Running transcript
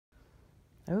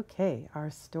Okay, our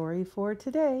story for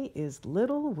today is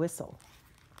Little Whistle.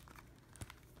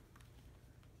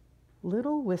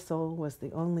 Little Whistle was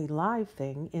the only live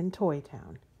thing in Toy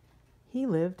Town. He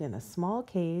lived in a small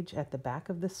cage at the back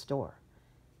of the store.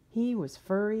 He was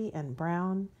furry and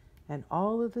brown, and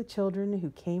all of the children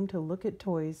who came to look at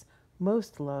toys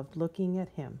most loved looking at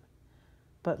him.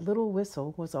 But Little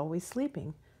Whistle was always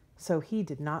sleeping, so he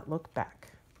did not look back.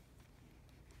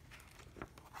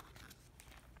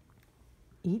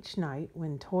 Each night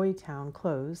when Toy Town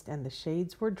closed and the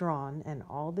shades were drawn and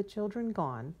all the children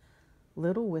gone,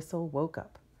 Little Whistle woke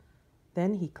up.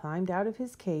 Then he climbed out of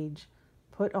his cage,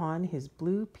 put on his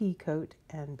blue pea coat,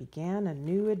 and began a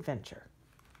new adventure.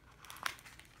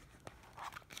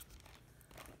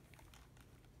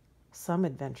 Some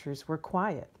adventures were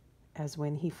quiet, as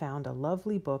when he found a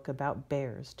lovely book about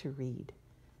bears to read.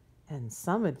 And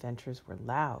some adventures were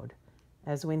loud,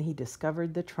 as when he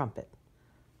discovered the trumpet.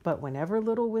 But whenever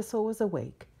Little Whistle was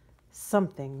awake,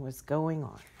 something was going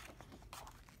on.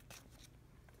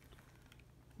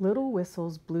 Little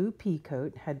Whistle's blue pea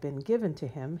coat had been given to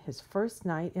him his first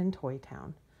night in Toy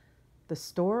Town. The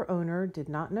store owner did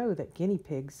not know that guinea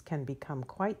pigs can become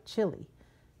quite chilly,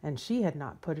 and she had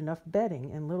not put enough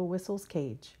bedding in Little Whistle's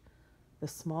cage. The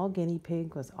small guinea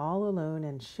pig was all alone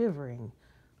and shivering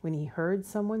when he heard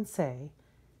someone say,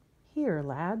 "Here,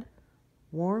 lad,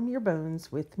 warm your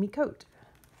bones with me coat."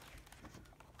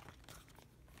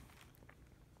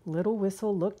 Little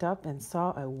Whistle looked up and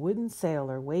saw a wooden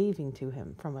sailor waving to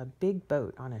him from a big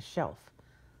boat on a shelf.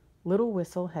 Little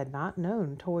Whistle had not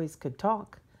known toys could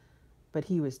talk, but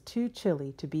he was too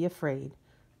chilly to be afraid,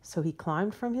 so he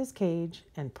climbed from his cage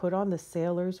and put on the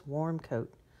sailor's warm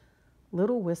coat.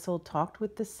 Little Whistle talked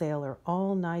with the sailor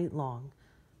all night long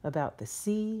about the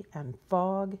sea and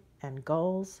fog and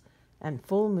gulls and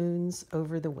full moons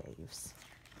over the waves.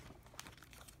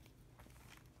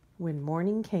 When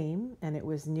morning came and it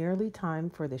was nearly time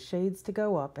for the shades to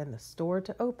go up and the store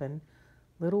to open,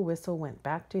 Little Whistle went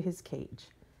back to his cage.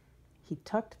 He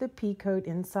tucked the pea coat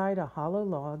inside a hollow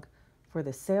log, for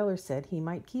the sailor said he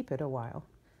might keep it a while.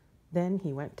 Then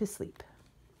he went to sleep.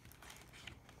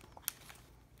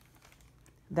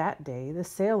 That day the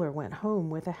sailor went home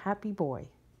with a happy boy,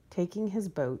 taking his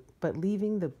boat but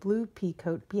leaving the blue pea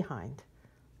coat behind.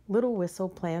 Little Whistle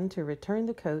planned to return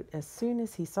the coat as soon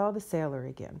as he saw the sailor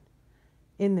again.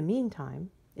 In the meantime,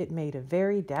 it made a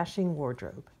very dashing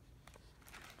wardrobe.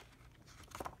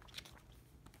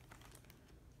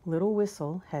 Little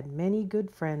Whistle had many good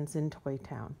friends in Toy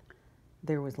Town.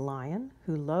 There was Lion,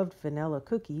 who loved vanilla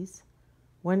cookies.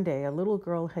 One day a little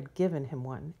girl had given him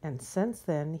one, and since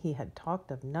then he had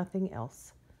talked of nothing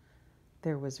else.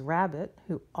 There was Rabbit,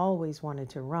 who always wanted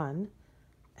to run,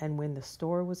 and when the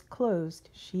store was closed,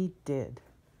 she did.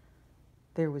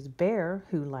 There was Bear,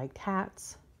 who liked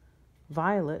hats,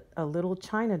 Violet, a little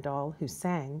china doll who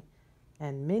sang,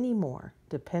 and many more,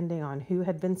 depending on who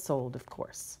had been sold, of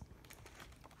course.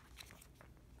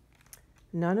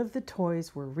 None of the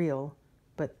toys were real,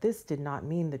 but this did not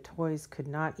mean the toys could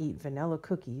not eat vanilla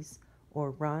cookies,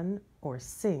 or run, or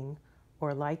sing,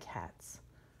 or like hats.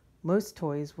 Most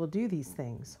toys will do these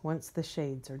things once the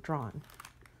shades are drawn.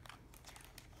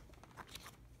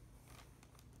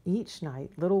 Each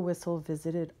night, Little Whistle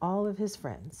visited all of his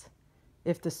friends.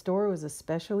 If the store was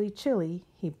especially chilly,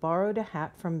 he borrowed a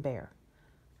hat from Bear.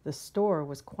 The store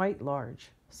was quite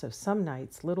large, so some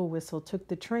nights Little Whistle took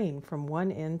the train from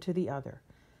one end to the other,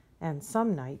 and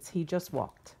some nights he just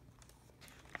walked.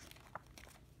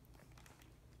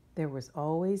 There was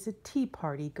always a tea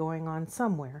party going on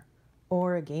somewhere,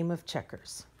 or a game of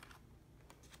checkers.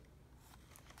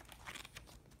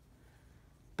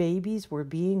 Babies were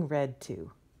being read to.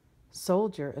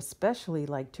 Soldier especially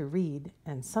liked to read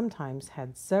and sometimes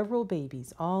had several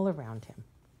babies all around him.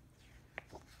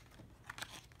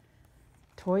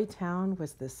 Toy Town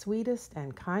was the sweetest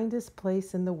and kindest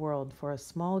place in the world for a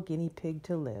small guinea pig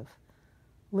to live.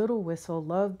 Little Whistle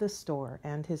loved the store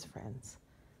and his friends,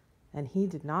 and he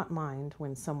did not mind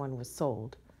when someone was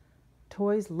sold.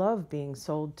 Toys love being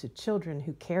sold to children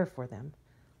who care for them.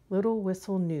 Little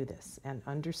Whistle knew this and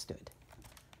understood.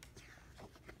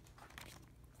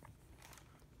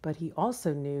 But he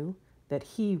also knew that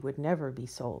he would never be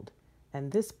sold,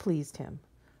 and this pleased him,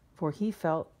 for he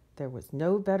felt there was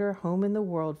no better home in the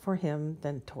world for him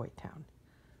than Toy Town.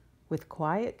 With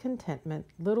quiet contentment,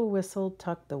 Little Whistle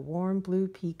tucked the warm blue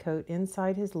pea coat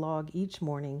inside his log each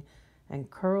morning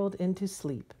and curled into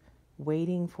sleep,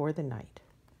 waiting for the night.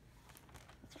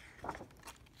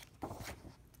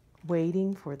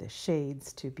 Waiting for the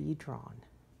shades to be drawn.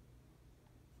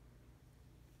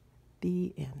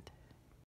 The end.